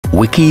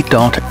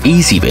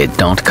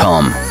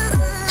wiki.ezvid.com.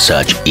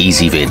 Search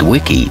Ezvid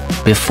Wiki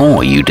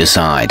before you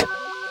decide.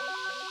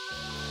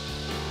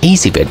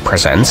 Ezvid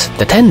presents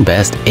the 10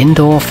 best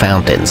indoor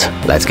fountains.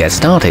 Let's get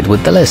started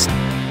with the list.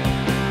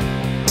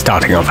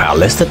 Starting off our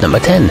list at number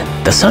 10,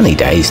 the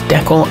sunnydaze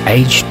decor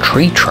aged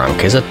tree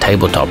trunk is a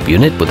tabletop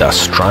unit with a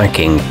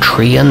striking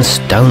tree and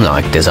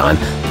stone-like design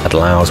that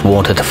allows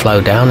water to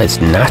flow down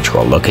its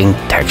natural-looking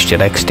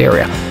textured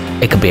exterior.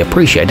 It can be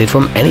appreciated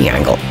from any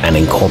angle and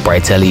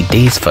incorporates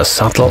LEDs for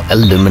subtle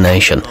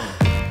illumination.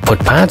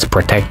 Footpads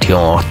protect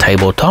your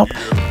tabletop,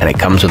 and it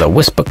comes with a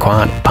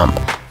whisper-quiet pump.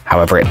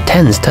 However, it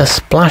tends to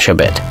splash a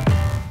bit.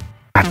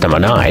 At number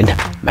 9,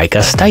 make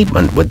a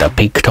statement with the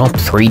peaktop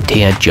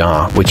 3-tier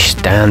jar, which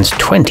stands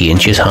 20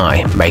 inches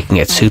high, making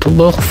it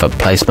suitable for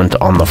placement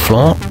on the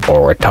floor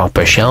or atop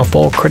a shelf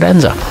or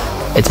credenza.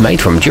 It's made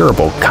from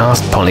durable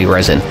cast poly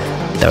resin,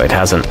 though it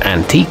has an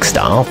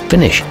antique-style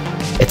finish.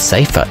 It's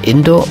safe for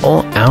indoor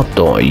or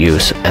outdoor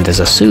use and is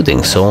a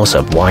soothing source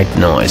of white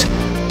noise,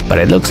 but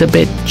it looks a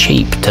bit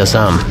cheap to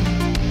some.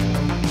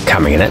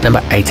 Coming in at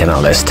number 8 on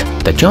our list,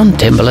 the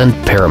Timberland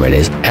Pyramid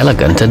is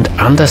elegant and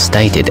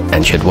understated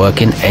and should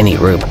work in any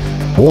room.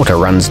 Water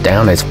runs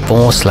down its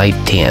 4 slate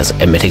tiers,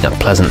 emitting a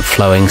pleasant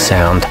flowing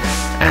sound,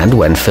 and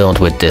when filled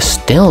with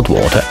distilled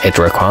water, it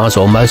requires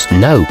almost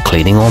no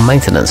cleaning or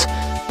maintenance.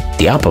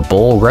 The upper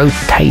ball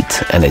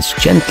rotates and it's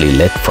gently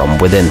lit from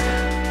within.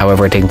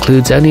 However, it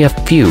includes only a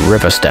few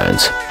river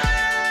stones.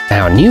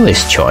 Our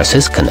newest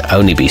choices can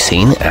only be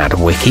seen at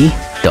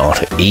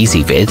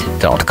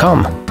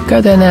wiki.ezvid.com.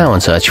 Go there now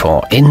and search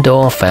for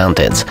indoor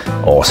fountains,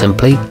 or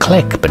simply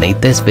click beneath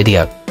this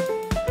video.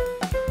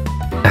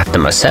 At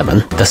number 7,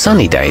 the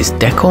sunnydaze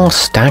decor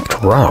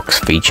stacked rocks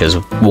features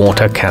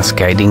water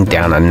cascading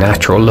down a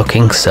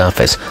natural-looking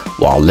surface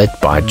while lit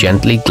by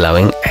gently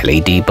glowing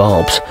LED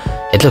bulbs.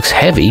 It looks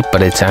heavy,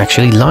 but it's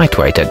actually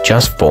lightweight at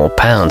just 4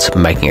 pounds,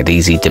 making it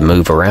easy to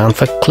move around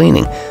for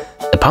cleaning.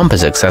 The pump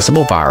is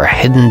accessible via a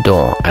hidden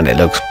door, and it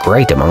looks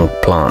great among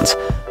plants,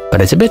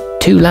 but it's a bit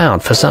too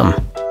loud for some.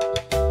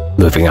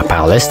 Moving up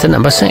our list to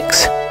number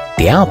 6.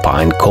 The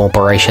Alpine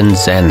Corporation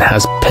Zen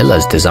has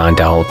pillars designed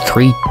to hold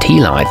 3 tea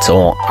lights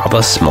or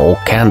other small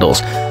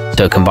candles,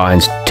 so it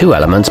combines 2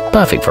 elements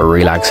perfect for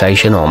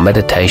relaxation or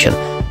meditation.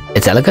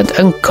 It's elegant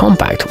and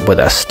compact with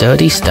a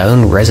sturdy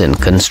stone resin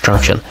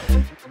construction.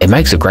 It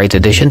makes a great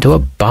addition to a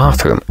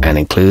bathroom and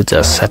includes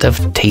a set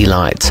of tea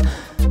lights.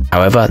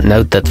 However,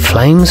 note that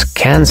flames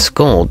can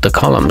scald the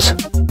columns.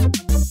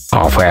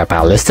 Halfway up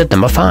our list at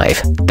number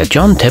 5, the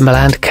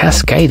Timberland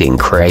Cascading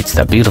creates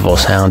the beautiful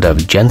sound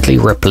of gently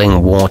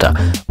rippling water,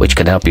 which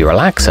can help you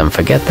relax and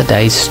forget the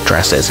day's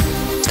stresses.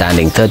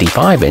 Standing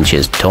 35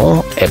 inches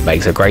tall, it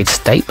makes a great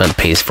statement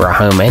piece for a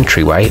home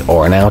entryway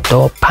or an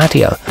outdoor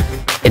patio.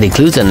 It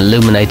includes an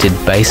illuminated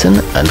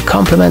basin and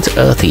complements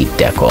earthy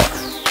decor.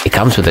 It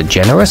comes with a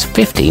generous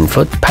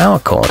 15-foot power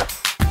cord.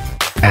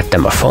 At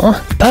number 4,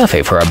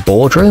 perfect for a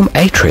boardroom,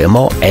 atrium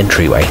or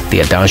entryway,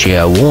 the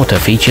Adagio water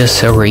feature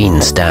Serene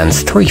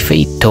stands 3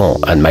 feet tall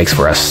and makes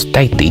for a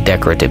stately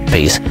decorative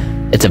piece.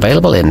 It's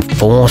available in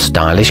 4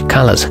 stylish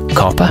colors: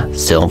 copper,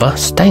 silver,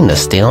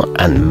 stainless steel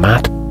and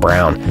matte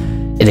brown.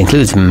 It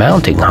includes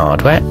mounting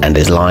hardware and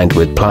is lined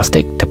with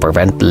plastic to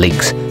prevent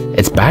leaks.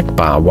 It's backed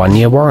by a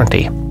 1-year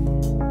warranty.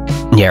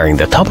 Nearing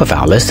the top of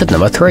our list at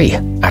number 3.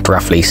 At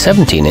roughly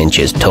 17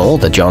 inches tall,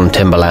 the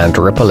Timberland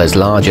Ripple is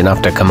large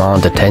enough to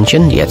command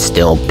attention, yet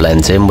still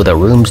blends in with a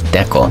room's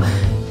decor.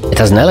 It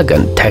has an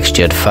elegant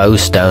textured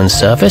faux stone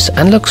surface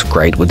and looks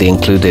great with the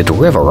included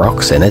river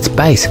rocks in its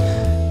base.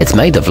 It's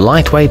made of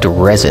lightweight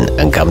resin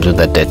and comes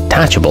with a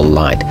detachable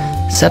light.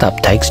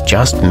 Setup takes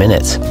just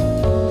minutes.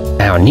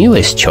 Our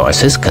newest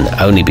choices can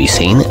only be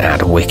seen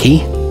at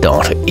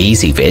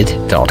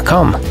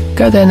wiki.ezvid.com.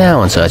 Go there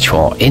now and search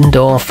for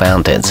indoor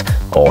fountains,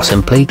 or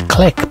simply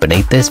click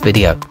beneath this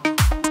video.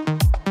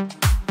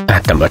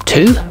 At number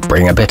 2,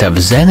 bring a bit of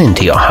zen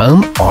into your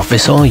home,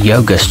 office or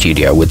yoga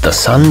studio with the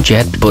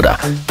Sunjet Buddha,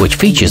 which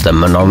features the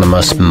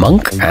mononymous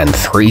monk and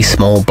 3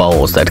 small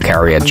bowls that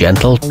carry a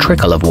gentle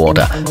trickle of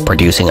water,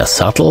 producing a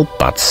subtle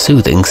but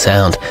soothing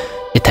sound.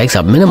 It takes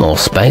up minimal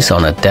space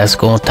on a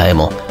desk or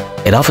table.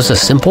 It offers a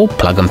simple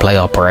plug-and-play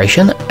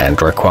operation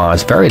and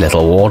requires very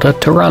little water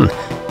to run.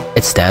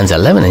 It stands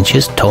 11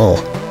 inches tall.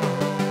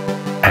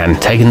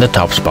 And taking the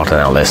top spot on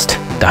our list,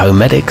 the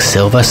homedics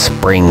Silver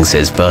Springs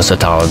is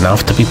versatile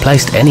enough to be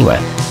placed anywhere,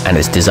 and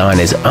its design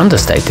is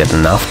understated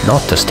enough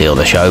not to steal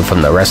the show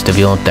from the rest of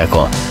your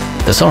decor.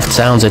 The soft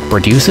sounds it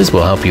produces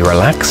will help you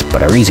relax,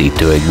 but are easy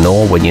to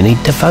ignore when you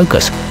need to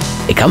focus.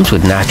 It comes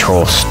with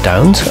natural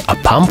stones, a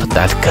pump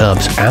that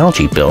curbs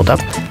algae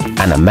buildup,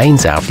 and a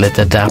mains outlet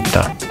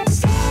adapter.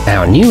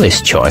 Our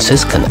newest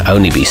choices can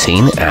only be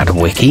seen at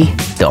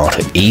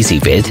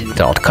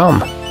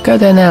wiki.ezvid.com. Go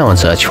there now and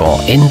search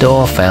for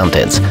indoor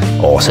fountains,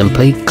 or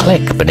simply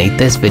click beneath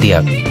this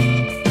video.